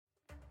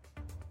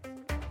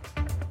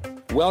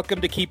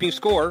Welcome to Keeping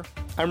Score.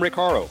 I'm Rick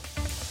Horrow.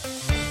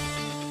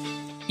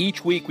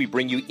 Each week we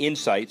bring you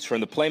insights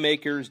from the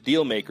playmakers,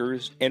 deal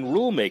makers, and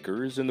rule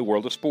makers in the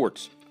world of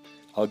sports.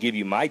 I'll give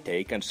you my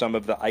take on some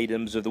of the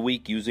items of the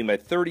week using my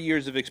 30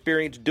 years of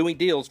experience doing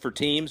deals for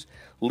teams,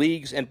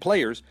 leagues, and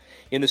players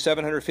in the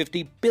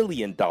 $750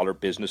 billion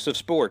business of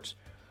sports.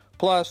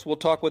 Plus, we'll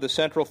talk with a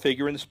central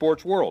figure in the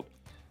sports world.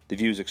 The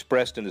views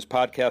expressed in this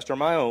podcast are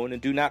my own and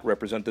do not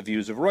represent the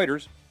views of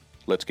Reuters.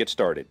 Let's get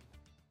started.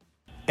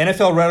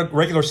 NFL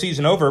regular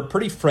season over,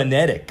 pretty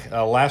frenetic.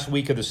 Last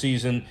week of the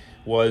season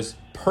was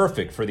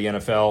perfect for the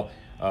NFL.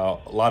 A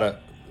lot of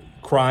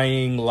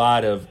crying, a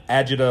lot of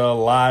agita, a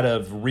lot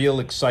of real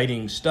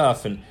exciting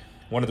stuff. And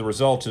one of the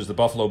results is the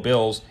Buffalo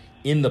Bills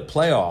in the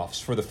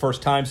playoffs for the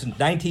first time since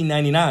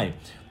 1999.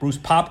 Bruce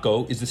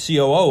Popko is the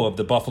COO of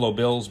the Buffalo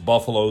Bills,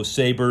 Buffalo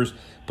Sabres,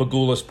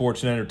 Pegula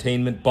Sports and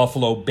Entertainment,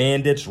 Buffalo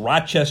Bandits,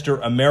 Rochester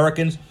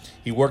Americans.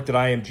 He worked at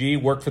IMG,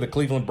 worked for the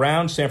Cleveland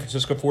Browns, San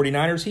Francisco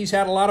 49ers. He's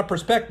had a lot of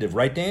perspective,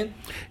 right, Dan?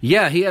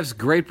 Yeah, he has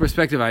great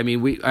perspective. I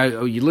mean,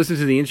 you listen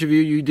to the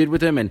interview you did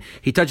with him, and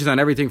he touches on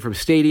everything from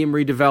stadium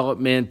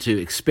redevelopment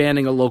to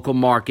expanding a local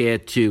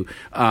market to,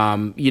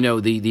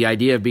 the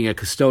idea of being a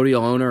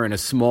custodial owner in a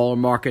smaller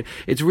market.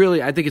 It's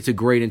really, I think it's a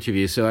great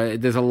interview. So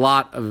there's a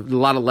lot of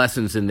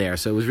lessons in there.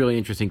 So it was really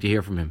interesting to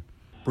hear from him.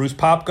 Bruce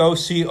Popko,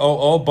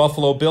 COO,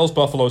 Buffalo Bills,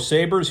 Buffalo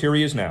Sabres. Here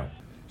he is now.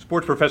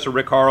 Sports professor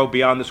Rick Horrow,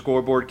 Beyond the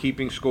Scoreboard,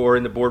 Keeping Score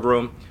in the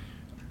Boardroom.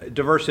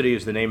 Diversity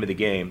is the name of the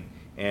game,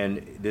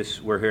 and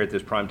we're here at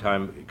this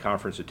primetime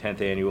conference, the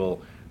 10th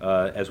annual,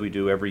 as we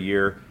do every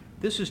year.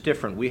 This is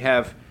different. We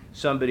have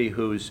somebody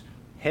whose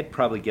head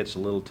probably gets a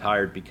little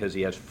tired because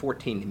he has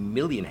 14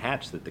 million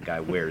hats that the guy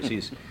wears.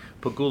 He's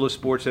Pegula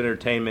Sports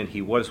Entertainment.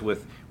 He worked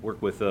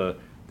with the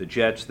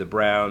Jets, the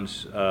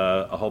Browns,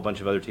 a whole bunch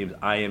of other teams,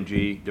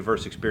 IMG,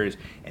 diverse experience,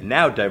 and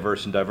now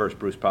diverse.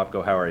 Bruce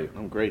Popko, how are you?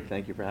 I'm great.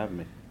 Thank you for having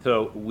me.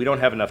 So we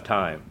don't have enough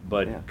time,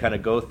 but kind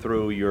of go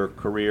through your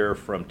career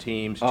from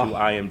teams to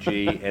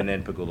IMG and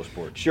then Pegula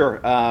Sports.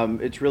 Sure.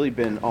 It's really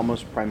been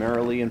almost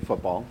primarily in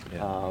football.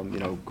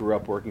 Yeah. Grew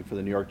up working for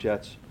the New York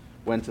Jets,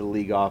 went to the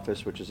league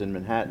office, which is in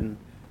Manhattan,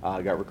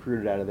 got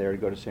recruited out of there to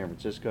go to San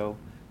Francisco,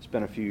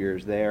 spent a few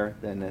years there,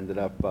 then ended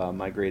up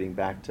migrating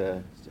back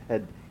to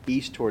head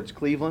east towards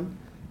Cleveland.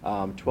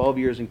 12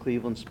 years in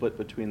Cleveland, split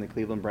between the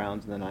Cleveland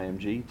Browns and then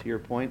IMG, to your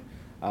point.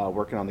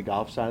 Working on the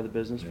golf side of the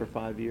business for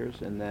 5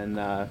 years, and then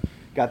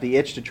got the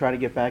itch to try to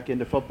get back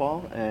into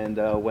football, and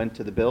went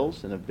to the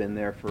Bills, and have been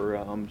there for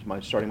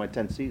starting my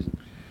 10th season.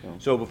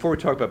 So before we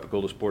talk about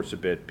Pegula Sports a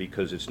bit,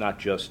 because it's not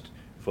just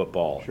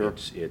football, sure.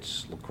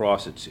 It's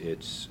lacrosse,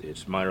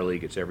 it's minor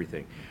league, it's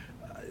everything.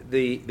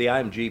 The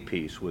IMG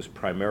piece was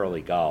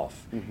primarily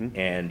golf,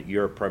 and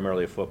you're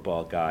primarily a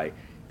football guy.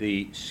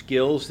 The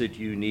skills that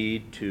you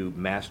need to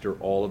master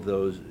all of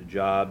those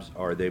jobs,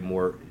 are they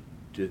more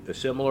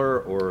similar,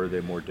 or are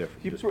they more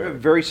different?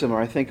 Very similar.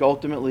 I think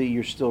ultimately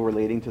you're still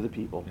relating to the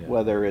people,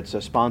 whether it's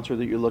a sponsor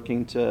that you're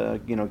looking to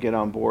get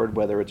on board,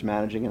 whether it's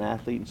managing an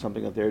athlete and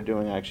something that they're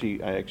doing. I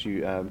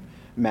actually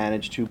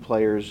managed two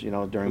players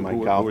during my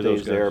golf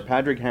days there.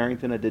 Padraig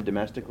Harrington I did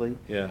domestically,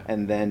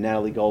 and then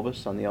Natalie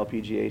Gulbis on the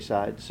LPGA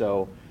side.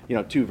 So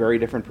two very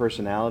different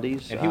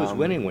personalities. And he was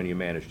winning when you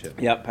managed him.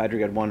 Yep,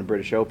 Padraig had won the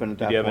British Open at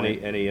that point. Did you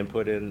have any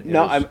input in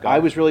No, I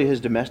was really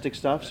his domestic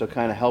stuff, so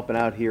kind of helping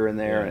out here and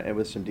there and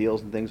with some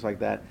deals and things like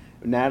that.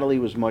 Natalie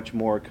was much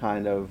more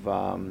kind of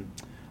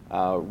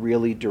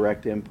really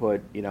direct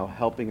input,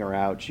 helping her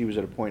out. She was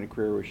at a point in her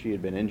career where she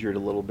had been injured a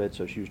little bit,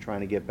 so she was trying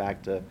to get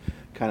back to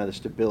kind of the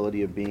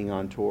stability of being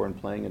on tour and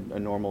playing a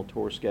normal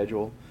tour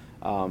schedule.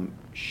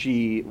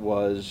 She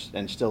was,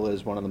 and still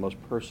is, one of the most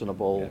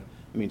personable.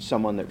 I mean,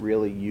 someone that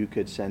really you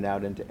could send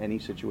out into any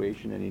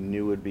situation, and he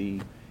knew would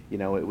be, it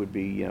would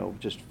be,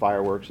 just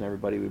fireworks, and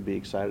everybody would be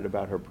excited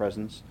about her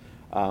presence.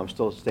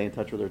 Still stay in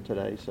touch with her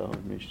today, so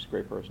I mean, she's a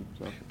great person.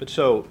 So.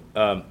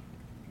 But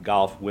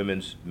golf,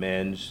 women's,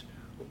 men's,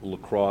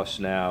 lacrosse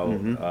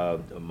now,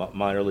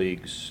 minor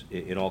leagues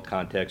in all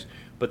contexts.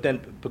 But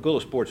then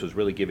Pegula Sports was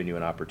really giving you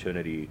an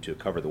opportunity to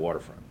cover the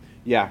waterfront.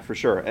 Yeah, for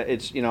sure.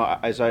 It's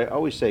as I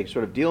always say,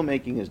 sort of deal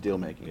making is deal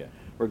making. Yeah.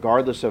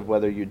 Regardless of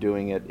whether you're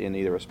doing it in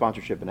either a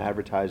sponsorship and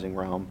advertising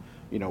realm,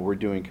 we're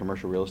doing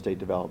commercial real estate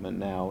development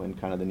now in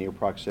kind of the near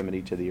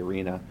proximity to the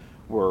arena.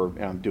 We're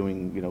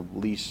doing,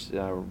 lease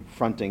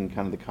fronting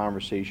kind of the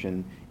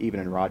conversation even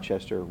in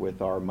Rochester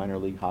with our minor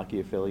league hockey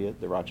affiliate,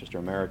 the Rochester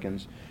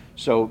Americans.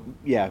 So,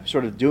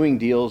 sort of doing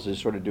deals is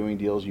sort of doing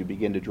deals. You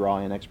begin to draw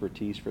in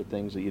expertise for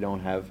things that you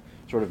don't have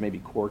sort of maybe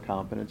core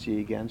competency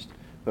against.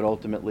 But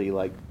ultimately,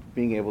 like,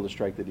 being able to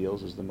strike the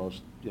deals is the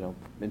most,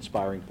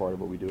 inspiring part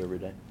of what we do every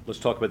day. Let's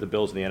talk about the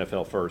Bills and the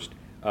NFL first.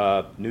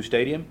 New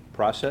stadium,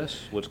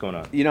 process, what's going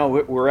on?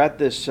 We're at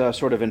this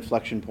sort of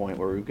inflection point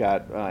where we've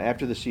got,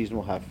 after the season,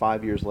 we'll have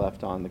 5 years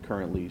left on the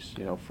current lease,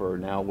 for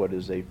now what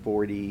is a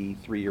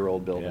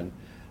 43-year-old building.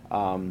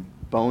 Yeah.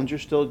 Bones are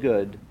still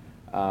good.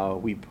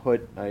 We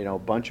put, a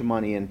bunch of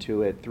money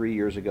into it 3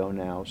 years ago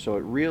now.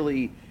 So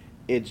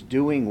it's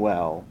doing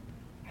well.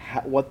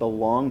 what the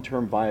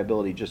long-term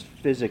viability just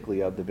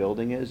physically of the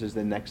building is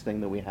the next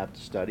thing that we have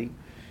to study.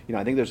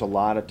 I think there's a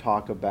lot of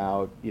talk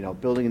about,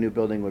 building a new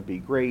building would be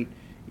great,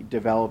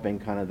 developing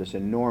kind of this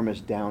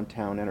enormous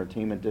downtown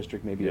entertainment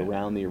district maybe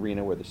around the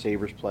arena where the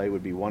Sabres play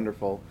would be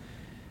wonderful.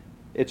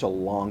 It's a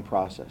long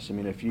process. I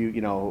mean, if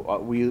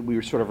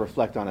we sort of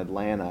reflect on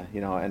Atlanta,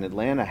 and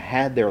Atlanta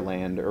had their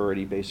land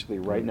already basically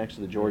right next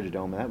to the Georgia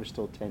Dome, and that was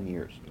still 10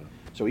 years.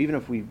 So even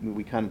if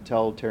we kind of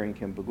tell Terry and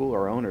Kim Pegula,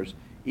 our owners,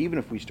 even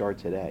if we start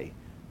today,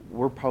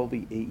 we're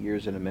probably 8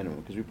 years in a minimum,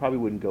 because we probably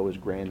wouldn't go as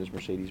grand as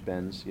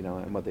Mercedes-Benz,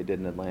 and what they did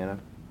in Atlanta.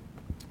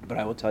 But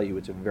I will tell you,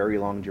 it's a very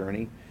long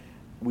journey.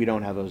 We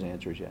don't have those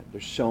answers yet.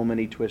 There's so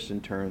many twists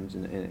and turns,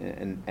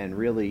 and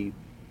really,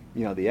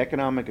 the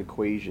economic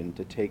equation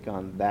to take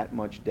on that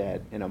much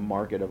debt in a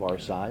market of our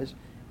size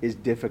is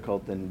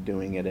difficult than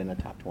doing it in a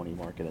top 20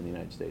 market in the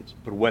United States.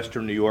 But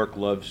Western New York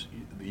loves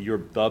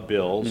the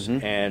Bills,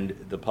 and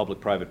the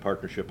public-private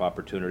partnership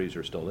opportunities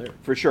are still there.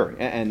 For sure,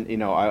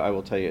 and I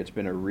will tell you, it's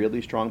been a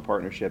really strong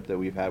partnership that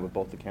we've had with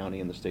both the county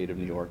and the state of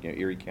New York,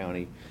 Erie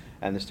County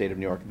and the state of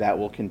New York. That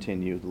will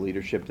continue. The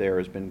leadership there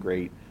has been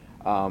great.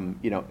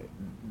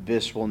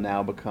 This will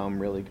now become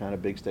really kind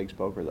of big stakes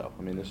poker, though.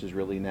 I mean, this is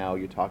really now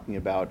you're talking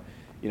about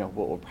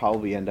what will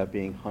probably end up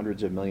being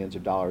hundreds of millions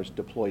of dollars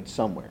deployed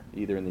somewhere,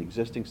 either in the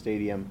existing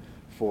stadium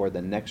for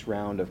the next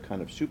round of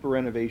kind of super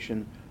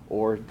renovation,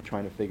 or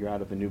trying to figure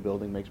out if a new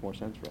building makes more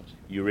sense for us.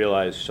 You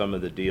realize some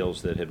of the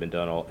deals that have been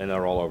done, and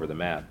they're all over the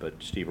map, but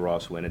Steve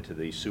Ross went into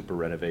the super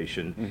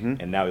renovation,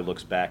 and now he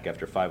looks back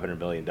after $500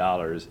 million,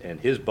 and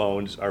his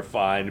bones are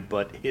fine,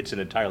 but it's an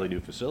entirely new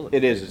facility.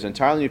 It is. It's an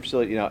entirely new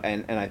facility,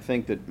 and I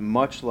think that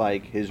much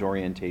like his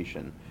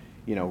orientation,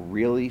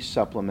 really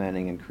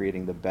supplementing and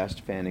creating the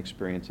best fan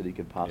experience that he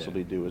could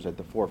possibly do is at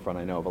the forefront,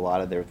 I know, of a lot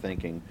of their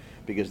thinking,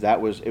 because it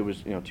was,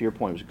 to your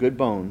point, it was good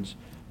bones,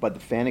 but the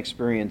fan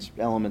experience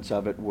elements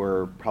of it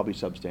were probably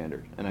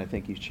substandard, and I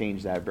think he's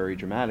changed that very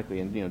dramatically.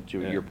 And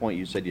to your point,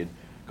 you said you'd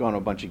gone to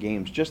a bunch of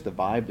games. Just the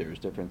vibe there is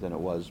different than it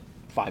was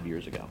 5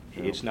 years ago.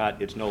 It's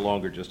not. It's no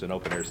longer just an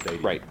open air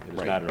stadium. Right.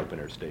 It's not an open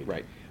air stadium.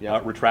 Right.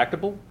 Yeah.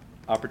 Retractable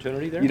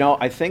opportunity there.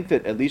 I think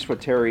that at least what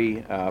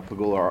Terry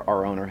Pegula,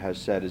 our owner, has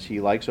said is he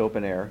likes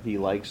open air. He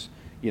likes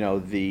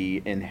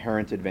the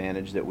inherent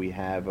advantage that we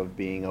have of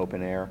being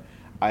open air.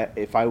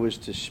 If I was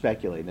to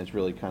speculate, and it's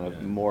really kind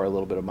of more a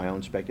little bit of my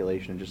own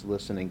speculation, just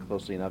listening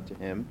closely enough to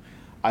him,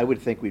 I would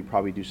think we'd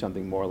probably do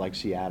something more like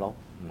Seattle,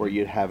 where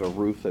you'd have a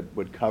roof that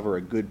would cover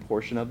a good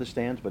portion of the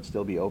stands, but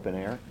still be open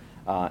air,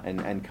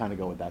 and kind of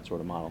go with that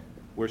sort of model.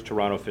 Where's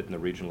Toronto fit in the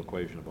regional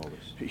equation of all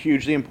this?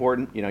 Hugely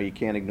important. You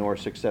can't ignore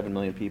 6-7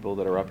 million people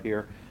that are up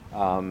here.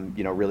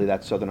 Really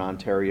that Southern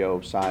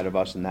Ontario side of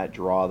us and that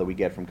draw that we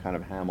get from kind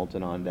of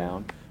Hamilton on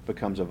down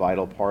becomes a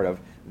vital part of.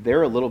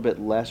 They're a little bit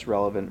less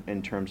relevant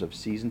in terms of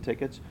season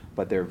tickets,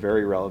 but they're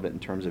very relevant in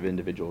terms of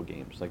individual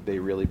games. Like, they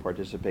really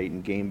participate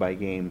in game by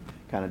game,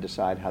 kind of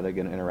decide how they're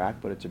going to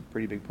interact, but it's a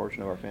pretty big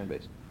portion of our fan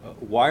base.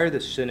 Why are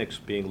the cynics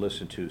being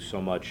listened to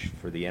so much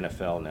for the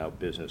NFL now,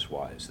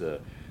 business-wise? The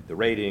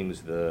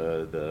ratings,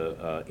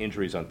 the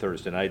injuries on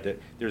Thursday night.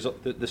 There's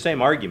the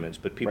same arguments,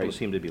 but people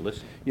seem to be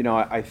listening.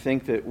 I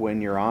think that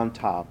when you're on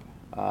top,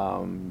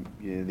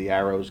 the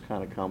arrows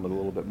kind of come with a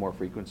little bit more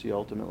frequency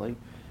ultimately.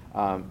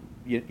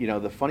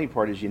 The funny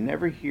part is you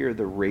never hear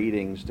the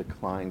ratings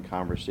decline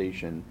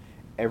conversation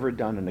ever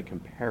done in a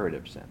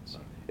comparative sense.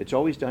 It's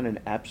always done in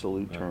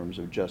absolute terms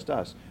of just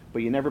us,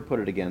 but you never put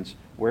it against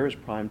where is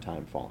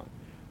primetime falling?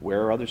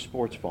 Where are other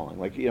sports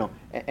falling?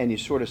 And you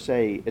sort of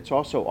say it's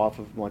also off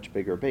of a much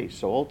bigger base.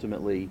 So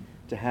ultimately,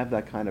 to have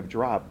that kind of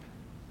drop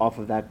off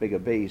of that big a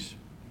base,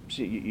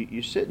 see,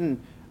 you sit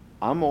and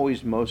I'm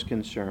always most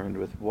concerned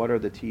with what are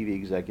the TV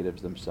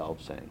executives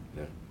themselves saying.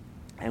 Yeah.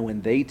 And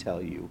when they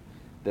tell you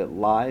that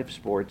live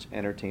sports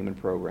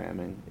entertainment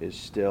programming is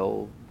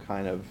still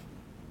kind of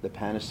the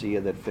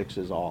panacea that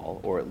fixes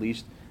all, or at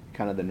least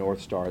kind of the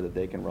North Star that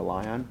they can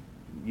rely on,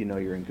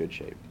 you're in good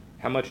shape.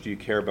 How much do you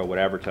care about what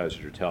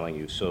advertisers are telling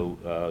you? So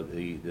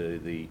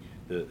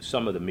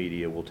some of the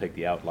media will take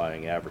the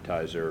outlying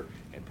advertiser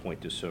and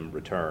point to some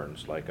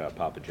returns, like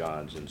Papa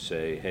John's, and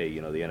say, hey, the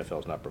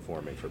NFL's not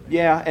performing for me.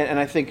 Yeah, and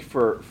I think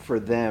for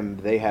them,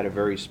 they had a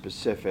very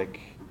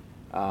specific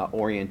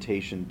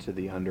orientation to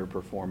the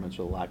underperformance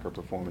or lack of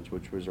performance,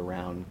 which was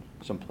around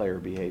some player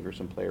behavior,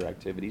 some player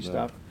activity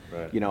stuff.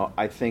 Right.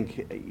 I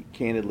think,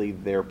 candidly,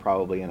 they're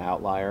probably an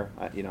outlier.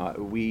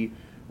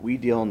 We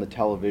deal in the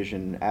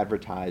television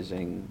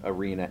advertising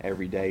arena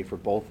every day for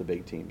both the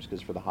big teams,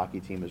 because for the hockey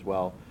team as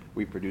well,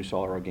 we produce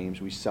all our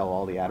games. We sell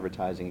all the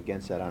advertising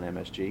against that on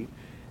MSG.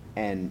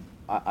 And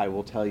I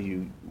will tell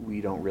you,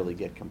 we don't really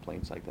get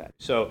complaints like that.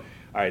 So,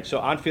 all right, so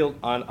on-field,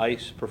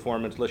 on-ice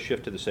performance, let's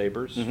shift to the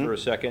Sabres for a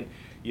second.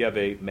 You have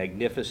a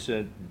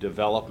magnificent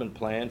development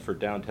plan for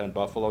downtown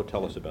Buffalo.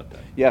 Tell us about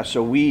that. Yeah,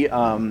 so we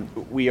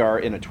are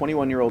in a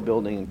 21-year-old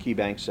building in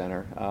KeyBank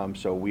Center,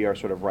 so we are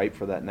sort of ripe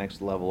for that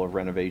next level of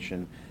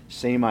renovation.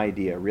 Same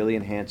idea, really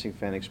enhancing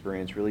fan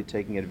experience, really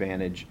taking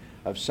advantage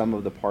of some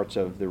of the parts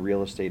of the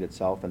real estate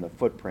itself and the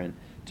footprint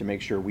to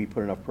make sure we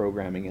put enough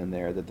programming in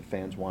there that the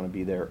fans want to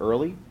be there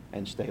early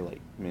and stay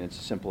late. I mean, it's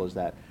as simple as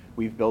that.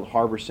 We've built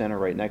Harbor Center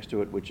right next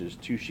to it, which is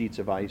 2 sheets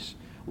of ice,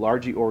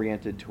 largely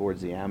oriented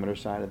towards the amateur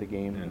side of the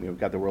game. Yeah. We've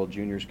got the World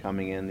Juniors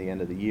coming in the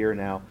end of the year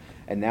now,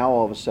 and now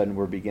all of a sudden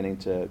we're beginning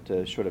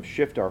to sort of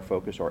shift our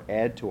focus or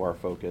add to our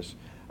focus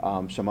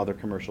some other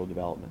commercial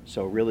development.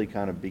 So really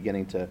kind of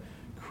beginning to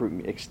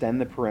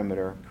extend the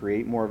perimeter,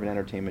 create more of an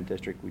entertainment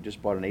district. We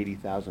just bought an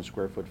 80,000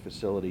 square foot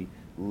facility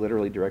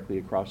literally directly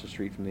across the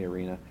street from the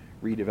arena,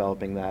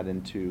 redeveloping that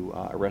into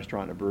a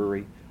restaurant and a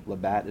brewery.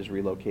 Labatt is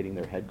relocating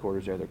their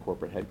headquarters there, their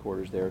corporate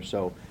headquarters there.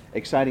 So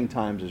exciting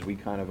times as we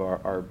kind of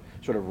are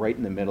sort of right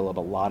in the middle of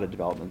a lot of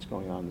developments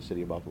going on in the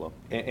city of Buffalo.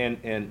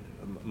 And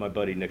my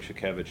buddy Nick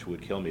Shakevich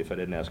would kill me if I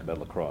didn't ask about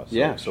lacrosse.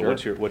 Yeah, so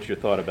sure. what's your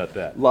thought about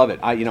that? Love it.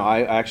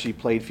 I actually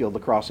played field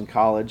lacrosse in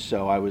college,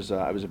 so I was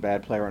a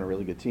bad player on a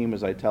really good team,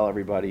 as I tell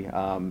everybody.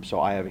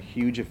 So I have a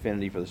huge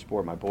affinity for the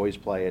sport. My boys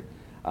play it.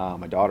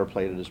 My daughter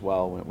played it as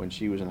well when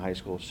she was in high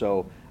school.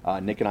 So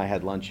Nick and I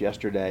had lunch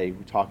yesterday.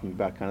 We're talking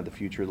about kind of the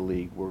future of the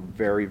league. We're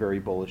very, very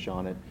bullish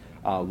on it.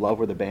 Love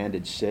where the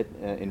Bandits sit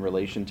in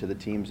relation to the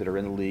teams that are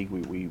in the league.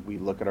 We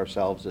look at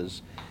ourselves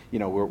as,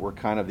 we're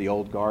kind of the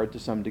old guard to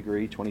some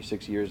degree,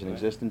 26 years in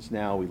existence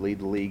now. We lead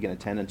the league in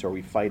attendance, or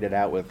we fight it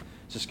out with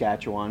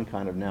Saskatchewan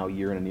kind of now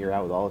year in and year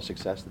out with all the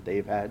success that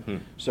they've had.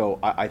 So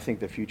I think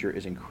the future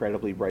is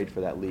incredibly bright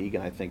for that league,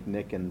 and I think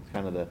Nick and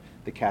kind of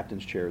the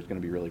captain's chair is going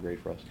to be really great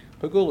for us.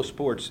 Pegula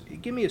Sports,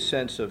 give me a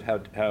sense of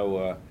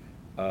how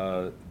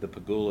the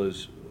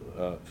Pegulas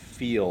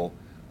feel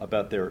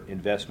about their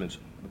investments,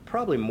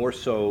 probably more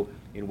so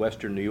in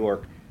Western New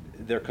York.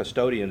 They're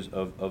custodians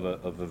of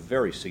a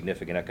very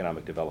significant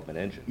economic development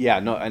engine. Yeah,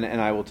 no, and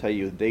I will tell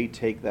you, they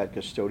take that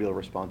custodial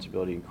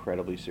responsibility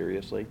incredibly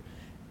seriously.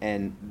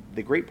 And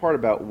the great part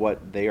about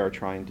what they are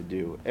trying to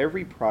do,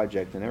 every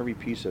project and every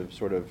piece of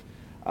sort of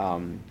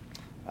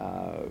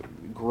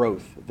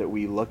growth that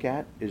we look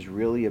at is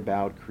really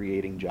about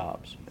creating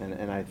jobs.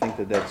 And I think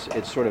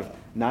it's sort of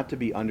not to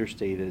be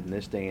understated in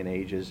this day and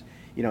age is,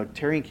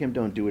 Terry and Kim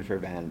don't do it for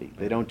vanity.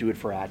 They don't do it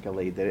for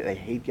accolade. They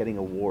hate getting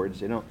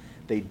awards.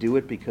 They do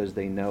it because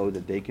they know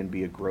that they can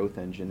be a growth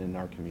engine in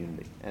our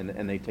community,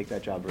 and they take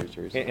that job very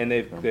seriously. And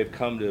they've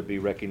come to be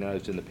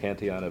recognized in the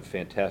pantheon of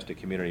fantastic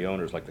community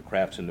owners like the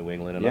Crafts in New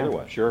England and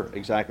otherwise. Sure,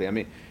 exactly. I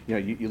mean,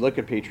 you look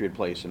at Patriot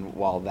Place, and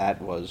while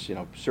that was,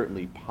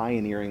 certainly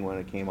pioneering when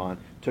it came on,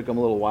 took them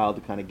a little while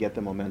to kind of get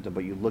the momentum,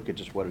 but you look at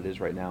just what it is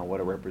right now, what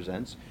it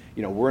represents.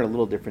 We're in a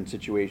little different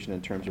situation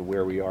in terms of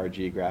where we are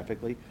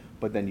geographically,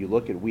 but then you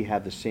look at, we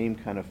have the same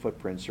kind of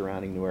footprint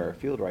surrounding New Era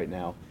Field right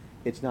now.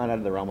 It's not out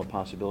of the realm of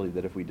possibility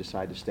that if we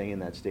decide to stay in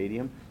that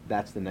stadium,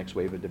 that's the next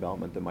wave of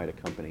development that might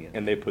accompany it.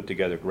 And they put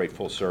together great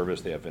full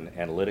service. They have an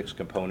analytics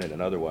component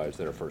and otherwise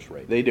that are first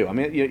rate. They do. I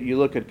mean, you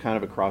look at kind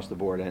of across the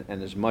board,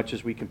 and as much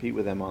as we compete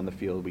with them on the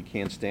field, we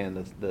can't stand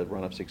the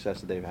run of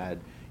success that they've had.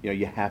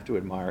 You have to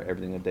admire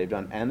everything that they've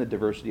done and the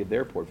diversity of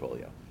their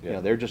portfolio.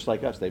 Yeah. They're just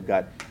like us. They've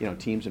got,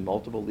 teams in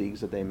multiple leagues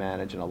that they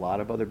manage and a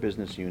lot of other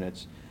business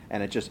units,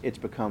 and it's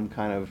become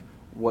kind of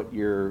what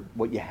you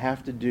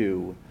have to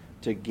do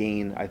to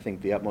gain, I think,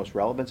 the utmost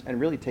relevance and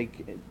really take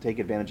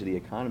advantage of the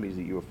economies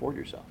that you afford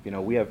yourself.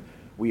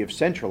 We have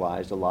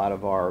centralized a lot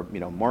of our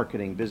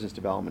marketing, business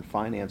development,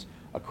 finance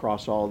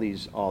across all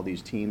these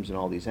teams and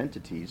all these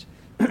entities,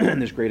 and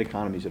there's great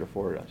economies that are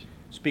afforded us.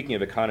 Speaking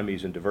of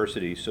economies and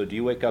diversity, so do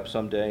you wake up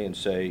someday and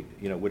say,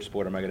 which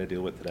sport am I going to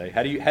deal with today?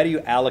 How do you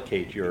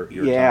allocate your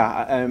time?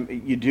 Yeah,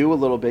 you do a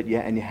little bit,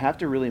 and you have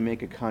to really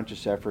make a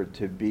conscious effort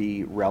to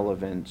be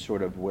relevant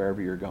sort of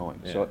wherever you're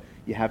going. Yeah. So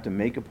you have to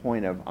make a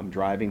point of, I'm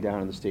driving down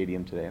to the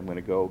stadium today, I'm going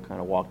to go kind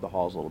of walk the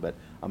halls a little bit,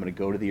 I'm going to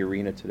go to the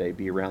arena today,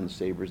 be around the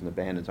Sabres and the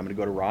Bandits, I'm going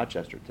to go to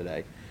Rochester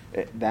today.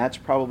 That's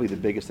probably the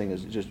biggest thing,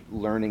 is just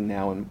learning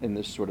now in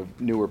this sort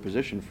of newer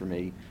position for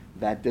me,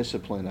 that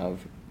discipline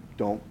of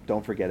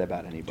don't forget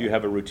about anybody. Do you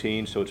have a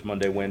routine, so it's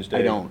Monday, Wednesday?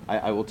 I don't.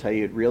 I will tell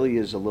you, it really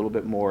is a little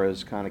bit more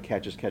as kind of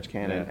catch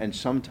can. Yeah. And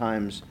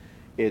sometimes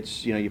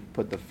it's, you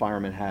put the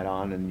fireman hat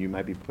on and you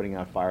might be putting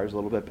out fires a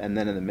little bit, and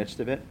then in the midst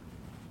of it,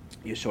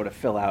 you sort of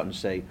fill out and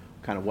say,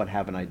 kind of, what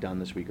haven't I done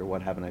this week, or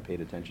what haven't I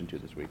paid attention to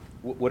this week?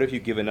 What have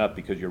you given up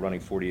because you're running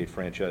 48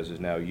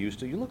 franchises now? You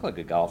look like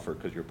a golfer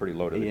because you're pretty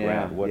low to the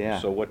ground.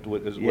 So what are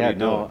you doing?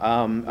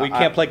 Well, you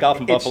can't play golf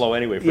in Buffalo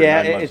anyway for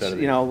 9 months out of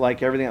the year.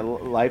 Like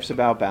everything, life's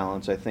about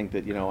balance. I think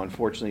that,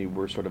 unfortunately,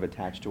 we're sort of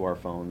attached to our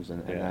phones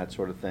and that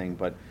sort of thing.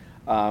 But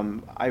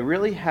I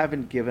really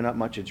haven't given up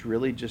much. It's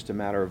really just a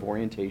matter of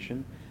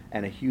orientation,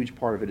 and a huge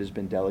part of it has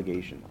been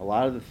delegation. A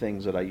lot of the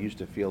things that I used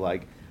to feel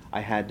like I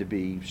had to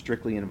be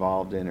strictly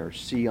involved in or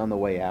see on the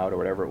way out or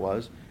whatever it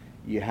was,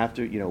 you have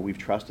to, we've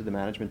trusted the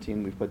management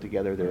team we've put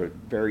together. They're a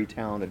very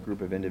talented group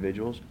of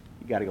individuals.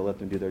 You got to go let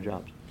them do their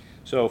jobs.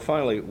 So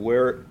finally,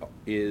 where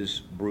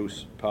is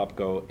Bruce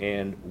Popko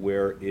and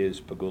where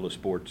is Pegula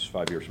Sports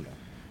 5 years from now?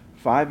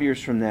 5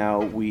 years from now,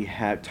 we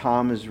have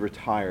Tom is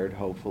retired,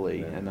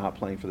 hopefully, and not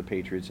playing for the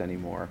Patriots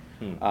anymore.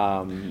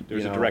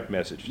 There's a direct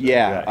message.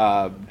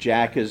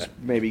 Jack has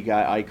maybe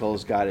got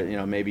Eichel's got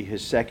it. Maybe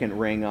his second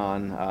ring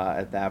on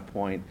at that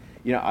point.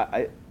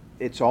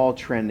 It's all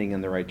trending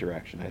in the right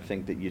direction. I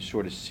think that you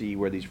sort of see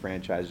where these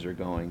franchises are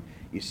going.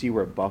 You see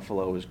where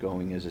Buffalo is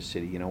going as a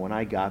city. When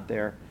I got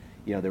there,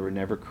 there were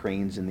never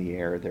cranes in the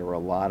air. There were a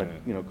lot of,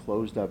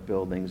 closed up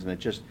buildings,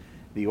 and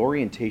the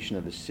orientation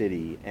of the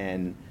city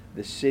and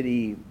the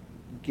city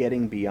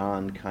getting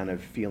beyond kind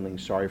of feeling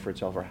sorry for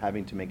itself or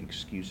having to make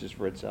excuses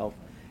for itself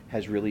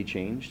has really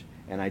changed.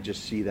 And I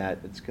just see that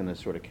it's going to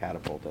sort of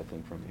catapult, I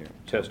think, from here.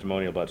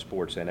 Testimonial about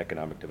sports and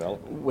economic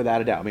development.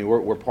 Without a doubt. I mean,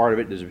 we're part of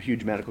it. There's a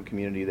huge medical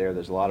community there.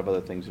 There's a lot of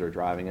other things that are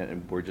driving it,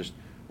 and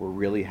we're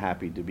really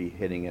happy to be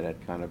hitting it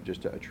at kind of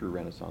just a true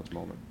renaissance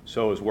moment.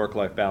 So as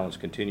work-life balance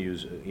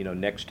continues,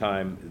 next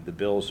time the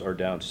Bills are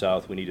down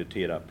south, we need to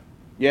tee it up.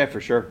 Yeah,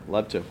 for sure.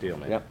 Love to. Deal,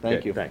 man. Yep,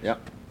 thank you. Thanks.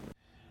 Yep.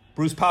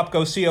 Bruce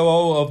Popko,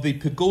 COO of the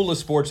Pegula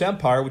Sports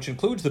Empire, which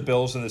includes the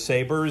Bills and the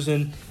Sabres,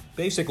 and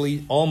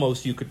basically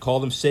almost you could call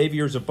them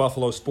saviors of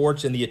Buffalo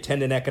sports and the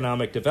attendant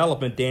economic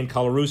development. Dan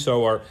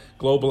Colarusso, our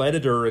global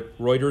editor at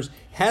Reuters,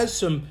 has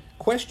some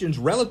questions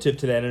relative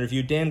to that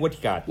interview. Dan, what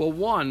you got? Well,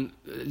 one,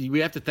 we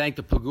have to thank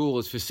the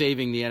Pegulas for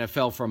saving the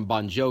NFL from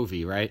Bon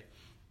Jovi, right?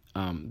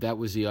 That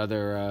was the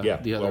other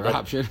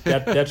option.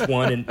 That's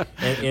one,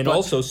 and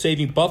also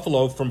saving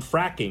Buffalo from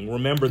fracking.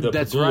 Remember, the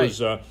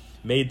Pegulas right.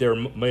 made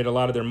a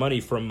lot of their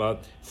money from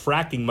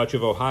fracking much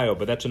of Ohio,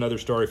 but that's another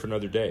story for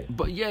another day.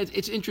 But yeah,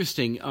 it's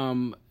interesting.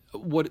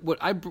 What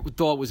I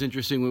thought was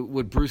interesting,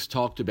 what Bruce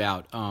talked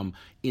about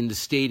in the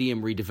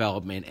stadium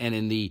redevelopment and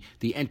in the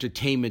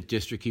entertainment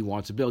district he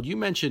wants to build. You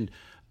mentioned.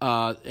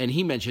 And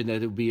he mentioned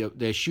that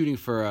they're shooting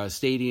for a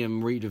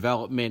stadium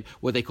redevelopment,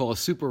 what they call a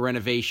super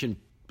renovation,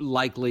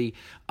 likely,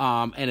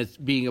 and it's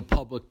being a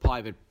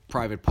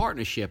public-private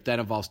partnership that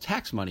involves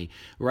tax money,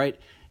 right?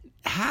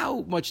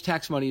 How much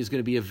tax money is going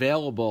to be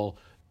available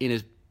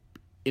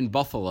in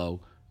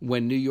Buffalo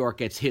when New York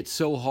gets hit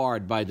so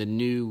hard by the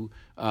new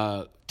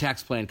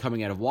tax plan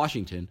coming out of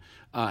Washington?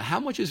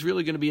 How much is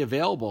really going to be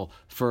available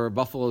for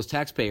Buffalo's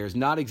taxpayers?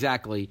 Not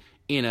exactly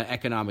in an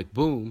economic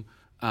boom.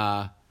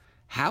 How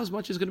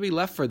much is going to be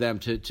left for them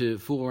to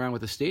fool around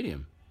with the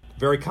stadium?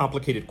 Very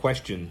complicated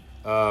question.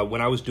 When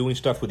I was doing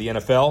stuff with the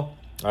NFL,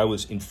 I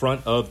was in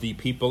front of the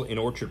people in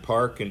Orchard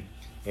Park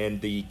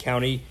and the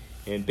county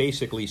and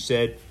basically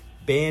said,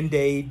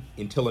 Band-Aid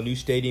until a new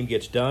stadium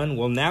gets done.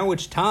 Well, now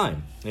it's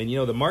time. And,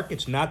 the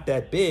market's not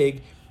that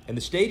big, and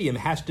the stadium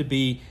has to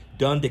be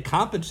done to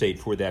compensate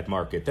for that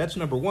market. That's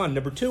number one.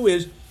 Number two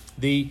is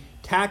the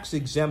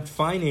tax-exempt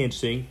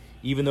financing,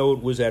 even though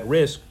it was at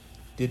risk,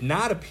 did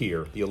not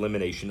appear, the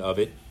elimination of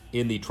it,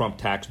 in the Trump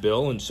tax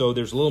bill. And so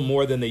there's a little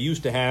more than they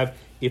used to have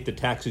if the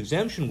tax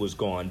exemption was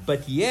gone.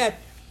 But yet,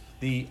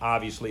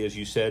 obviously, as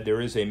you said, there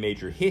is a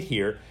major hit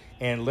here.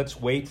 And let's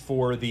wait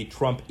for the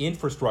Trump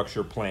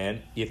infrastructure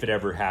plan, if it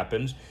ever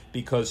happens,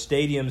 because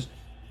stadiums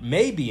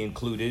may be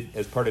included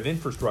as part of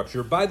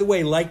infrastructure. By the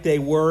way, like they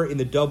were in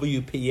the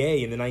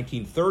WPA in the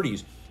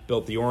 1930s,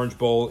 built the Orange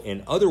Bowl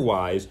and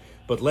otherwise.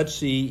 But let's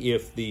see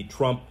if the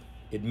Trump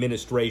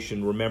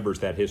administration remembers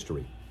that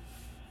history.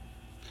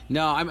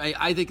 No,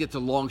 I think it's a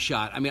long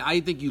shot. I mean, I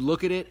think you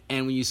look at it,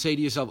 and when you say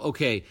to yourself,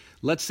 okay,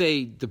 let's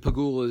say the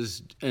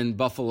Pegulas and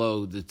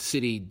Buffalo, the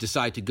city,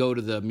 decide to go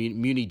to the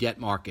muni debt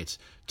markets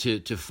to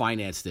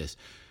finance this.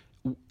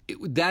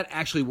 That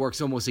actually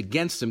works almost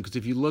against them, because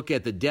if you look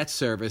at the debt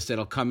service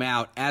that'll come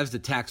out as the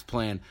tax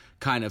plan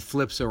kind of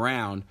flips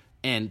around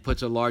and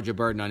puts a larger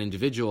burden on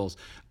individuals,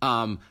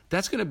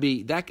 that's going to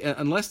be that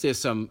unless there's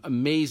some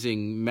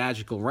amazing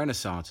magical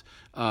renaissance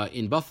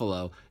in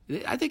Buffalo.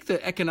 I think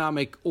the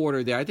economic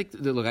order there. I think the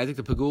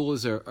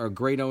Pegulas are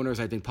great owners.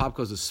 I think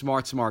Popko's a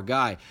smart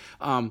guy.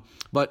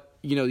 But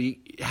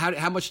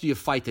how much do you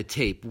fight the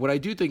tape? What I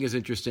do think is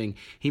interesting.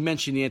 He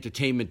mentioned the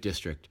entertainment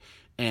district,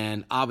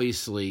 and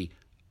obviously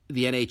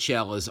the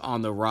NHL is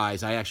on the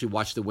rise. I actually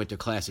watched the Winter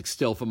Classic,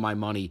 still for my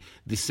money,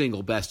 the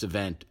single best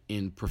event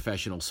in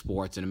professional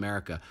sports in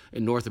America,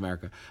 in North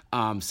America.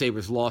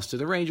 Sabres lost to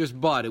the Rangers,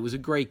 but it was a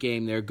great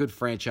game. They're a good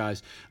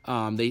franchise.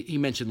 He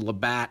mentioned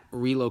Labatt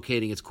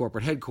relocating its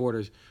corporate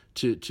headquarters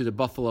to the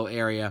Buffalo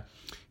area.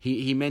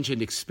 He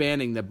mentioned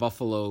expanding the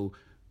Buffalo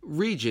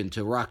region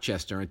to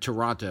Rochester and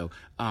Toronto.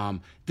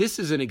 This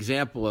is an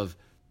example of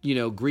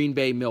Green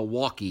Bay,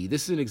 Milwaukee.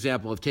 This is an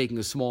example of taking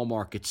a small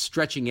market,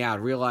 stretching out,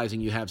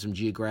 realizing you have some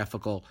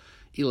geographical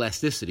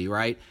elasticity,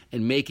 right,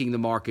 and making the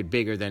market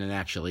bigger than it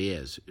actually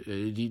is. Do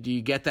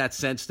you get that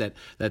sense that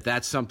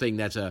that's something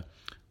that's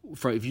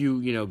if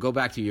you go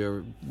back to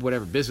your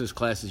whatever business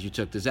classes you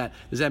took, does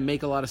that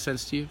make a lot of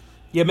sense to you?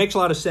 Yeah, it makes a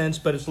lot of sense,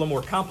 but it's a little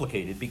more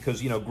complicated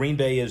because, Green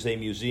Bay is a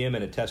museum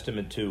and a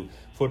testament to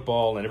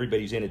football, and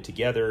everybody's in it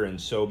together, and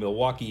so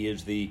Milwaukee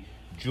is the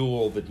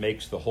jewel that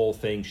makes the whole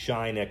thing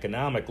shine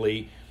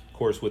economically. Of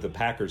course, with the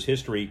Packers'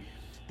 history,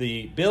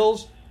 the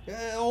Bills,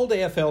 old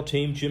AFL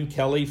team, Jim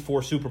Kelly,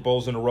 4 Super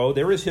Bowls in a row.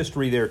 There is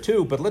history there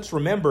too, but let's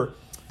remember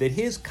that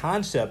his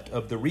concept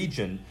of the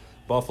region,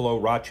 Buffalo,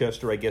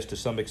 Rochester, I guess to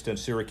some extent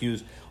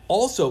Syracuse,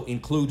 also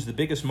includes the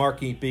biggest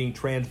market being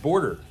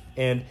transborder.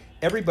 And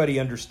everybody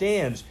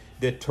understands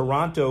that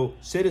Toronto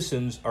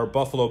citizens are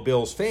Buffalo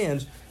Bills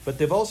fans, but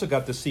they've also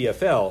got the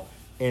CFL.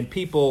 And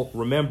people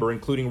remember,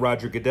 including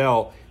Roger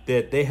Goodell,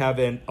 that they have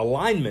an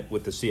alignment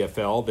with the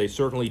CFL. They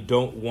certainly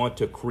don't want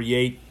to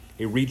create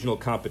a regional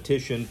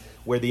competition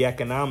where the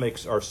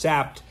economics are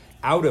sapped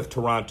out of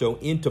Toronto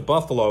into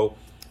Buffalo.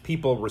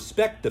 People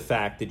respect the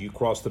fact that you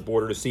cross the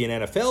border to see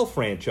an NFL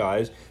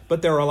franchise,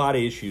 but there are a lot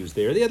of issues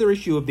there. The other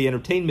issue of the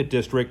entertainment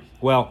district,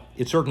 well,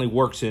 it certainly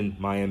works in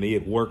Miami,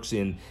 it works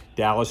in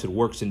Dallas, it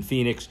works in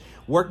Phoenix.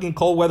 Working in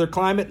cold weather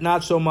climate,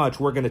 not so much.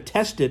 We're going to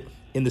test it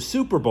in the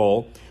Super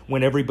Bowl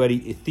when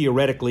everybody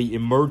theoretically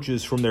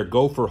emerges from their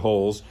gopher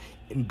holes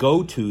and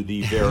go to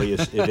the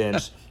various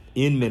events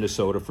in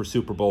Minnesota for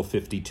Super Bowl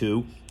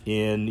 52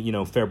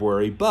 in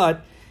February.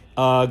 But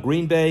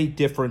Green Bay,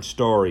 different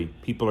story.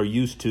 People are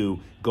used to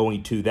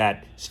going to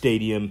that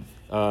stadium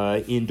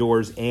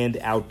indoors and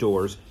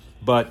outdoors.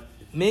 But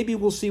maybe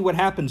we'll see what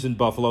happens in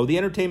Buffalo. The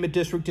entertainment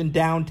district in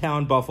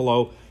downtown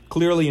Buffalo,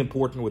 clearly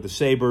important with the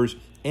Sabres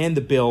and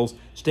the Bills.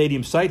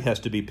 Stadium site has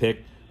to be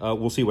picked.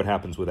 We'll see what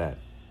happens with that.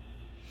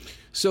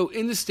 So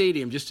in the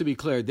stadium, just to be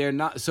clear, they're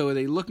not. So are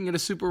they looking at a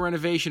super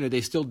renovation? Are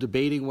they still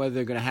debating whether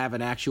they're going to have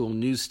an actual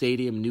new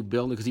stadium, new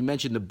building? Because he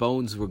mentioned the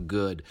bones were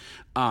good.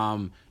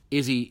 Have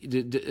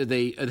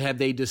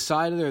they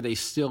decided, or are they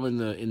still in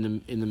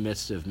the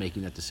midst of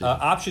making that decision?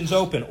 Options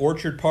open.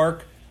 Orchard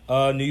Park,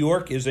 New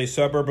York, is a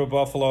suburb of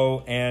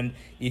Buffalo, and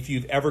if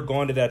you've ever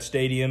gone to that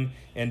stadium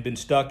and been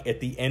stuck at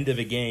the end of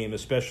a game,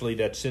 especially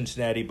that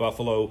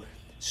Cincinnati-Buffalo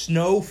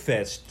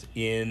Snowfest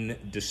in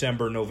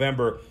December,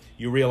 November,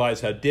 you realize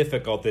how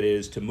difficult it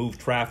is to move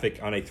traffic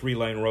on a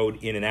 3-lane road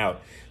in and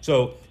out.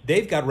 So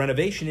they've got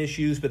renovation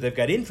issues, but they've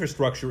got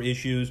infrastructure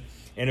issues.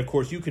 And, of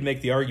course, you could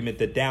make the argument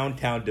that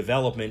downtown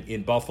development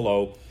in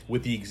Buffalo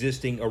with the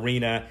existing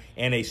arena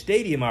and a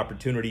stadium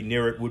opportunity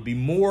near it would be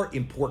more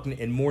important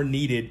and more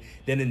needed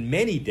than in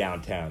many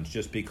downtowns,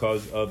 just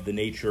because of the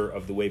nature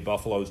of the way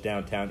Buffalo's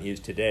downtown is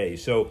today.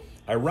 So,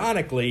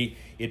 ironically,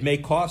 it may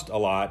cost a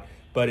lot,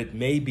 but it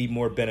may be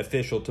more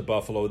beneficial to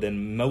Buffalo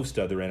than most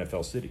other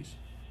NFL cities.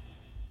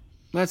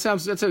 That's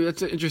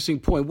an interesting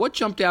point. What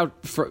jumped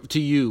out to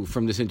you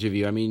from this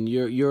interview? I mean,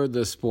 you're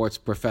the sports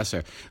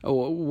professor.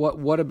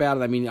 What about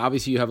it? I mean,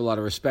 obviously you have a lot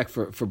of respect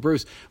for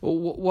Bruce.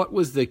 What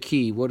was the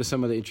key? What are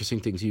some of the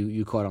interesting things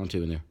you caught on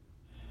to in there?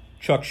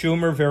 Chuck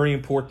Schumer, very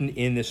important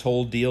in this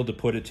whole deal to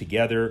put it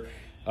together.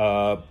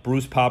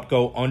 Bruce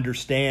Popko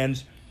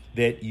understands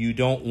that you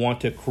don't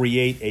want to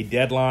create a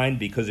deadline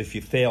because if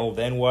you fail,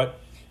 then what?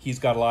 He's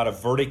got a lot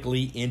of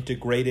vertically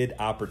integrated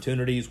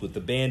opportunities with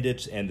the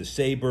Bandits and the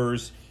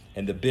Sabres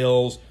and the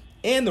Bills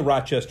and the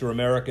Rochester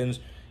Americans.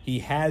 He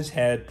has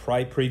had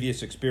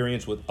previous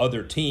experience with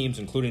other teams,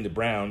 including the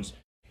Browns.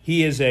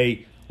 He is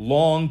a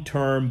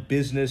long-term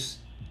business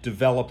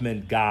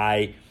development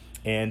guy,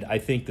 and I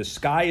think the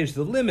sky is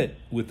the limit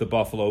with the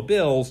Buffalo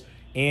Bills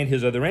and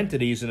his other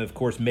entities, and of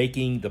course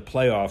making the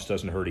playoffs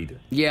doesn't hurt either.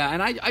 Yeah,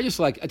 and I just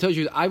I told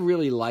you, I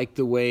really like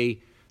the way,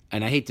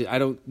 and I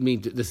don't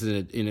mean this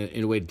is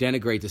in a way to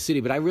denigrate the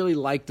city, but I really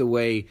like the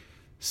way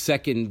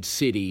second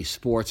city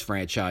sports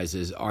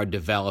franchises are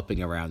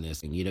developing around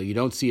this. And, you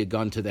don't see a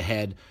gun to the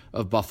head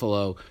of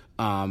Buffalo.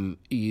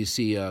 You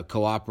see a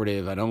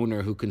cooperative, an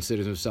owner who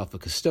considers himself a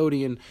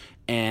custodian,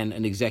 and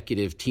an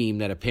executive team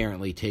that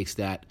apparently takes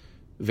that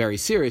very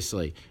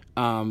seriously.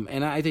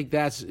 And I think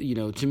that's,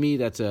 to me,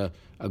 that's a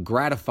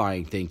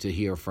gratifying thing to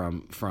hear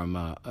from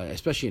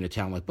especially in a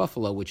town like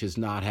Buffalo, which has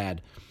not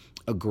had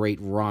a great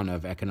run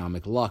of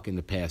economic luck in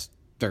the past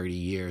 30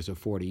 years or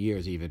 40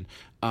 years even.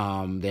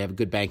 They have a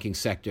good banking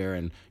sector,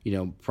 and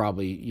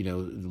probably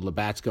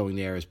Labatt's going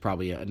there is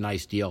probably a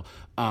nice deal.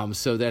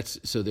 So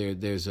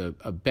there's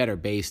a better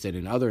base than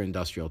in other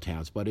industrial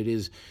towns, but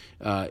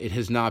it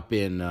has not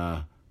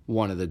been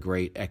one of the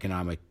great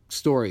economic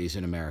stories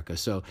in America.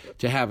 So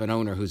to have an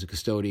owner who's a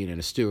custodian and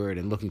a steward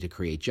and looking to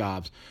create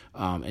jobs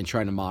and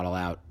trying to model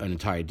out an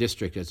entire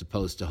district as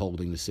opposed to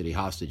holding the city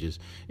hostages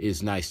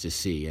is nice to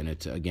see. And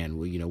it's, again,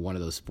 one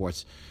of those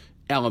sports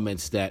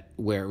elements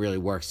where it really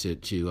works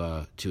to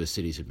a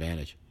city's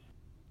advantage.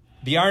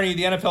 The irony of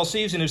the NFL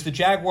season is the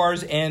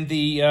Jaguars and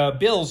the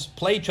Bills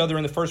play each other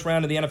in the first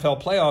round of the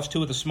NFL playoffs,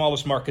 two of the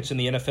smallest markets in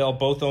the NFL,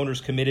 both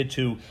owners committed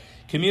to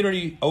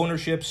community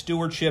ownership,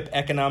 stewardship,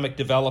 economic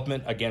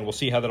development. Again, we'll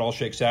see how that all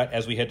shakes out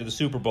as we head to the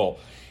Super Bowl.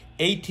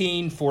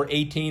 18 for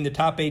 18, the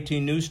top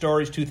 18 news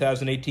stories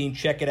 2018.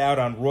 Check it out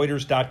on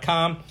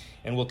Reuters.com,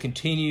 and we'll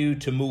continue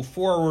to move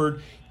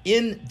forward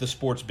in the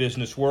sports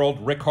business world.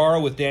 Rick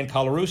Horrow with Dan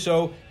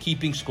Colarusso,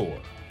 Keeping Score.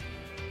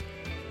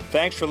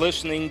 Thanks for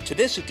listening to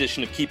this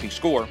edition of Keeping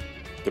Score.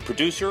 The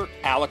producer,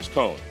 Alex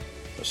Cohn.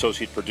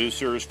 Associate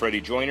producers, Freddie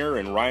Joyner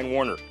and Ryan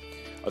Warner.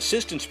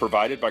 Assistance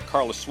provided by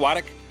Carla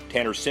Swadek,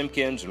 Tanner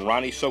Simpkins, and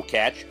Ronnie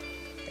Sokatch.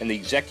 And the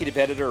executive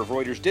editor of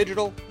Reuters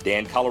Digital,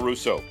 Dan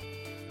Colarusso.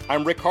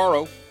 I'm Rick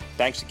Horrow.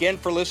 Thanks again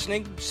for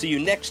listening. See you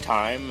next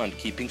time on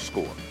Keeping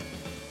Score.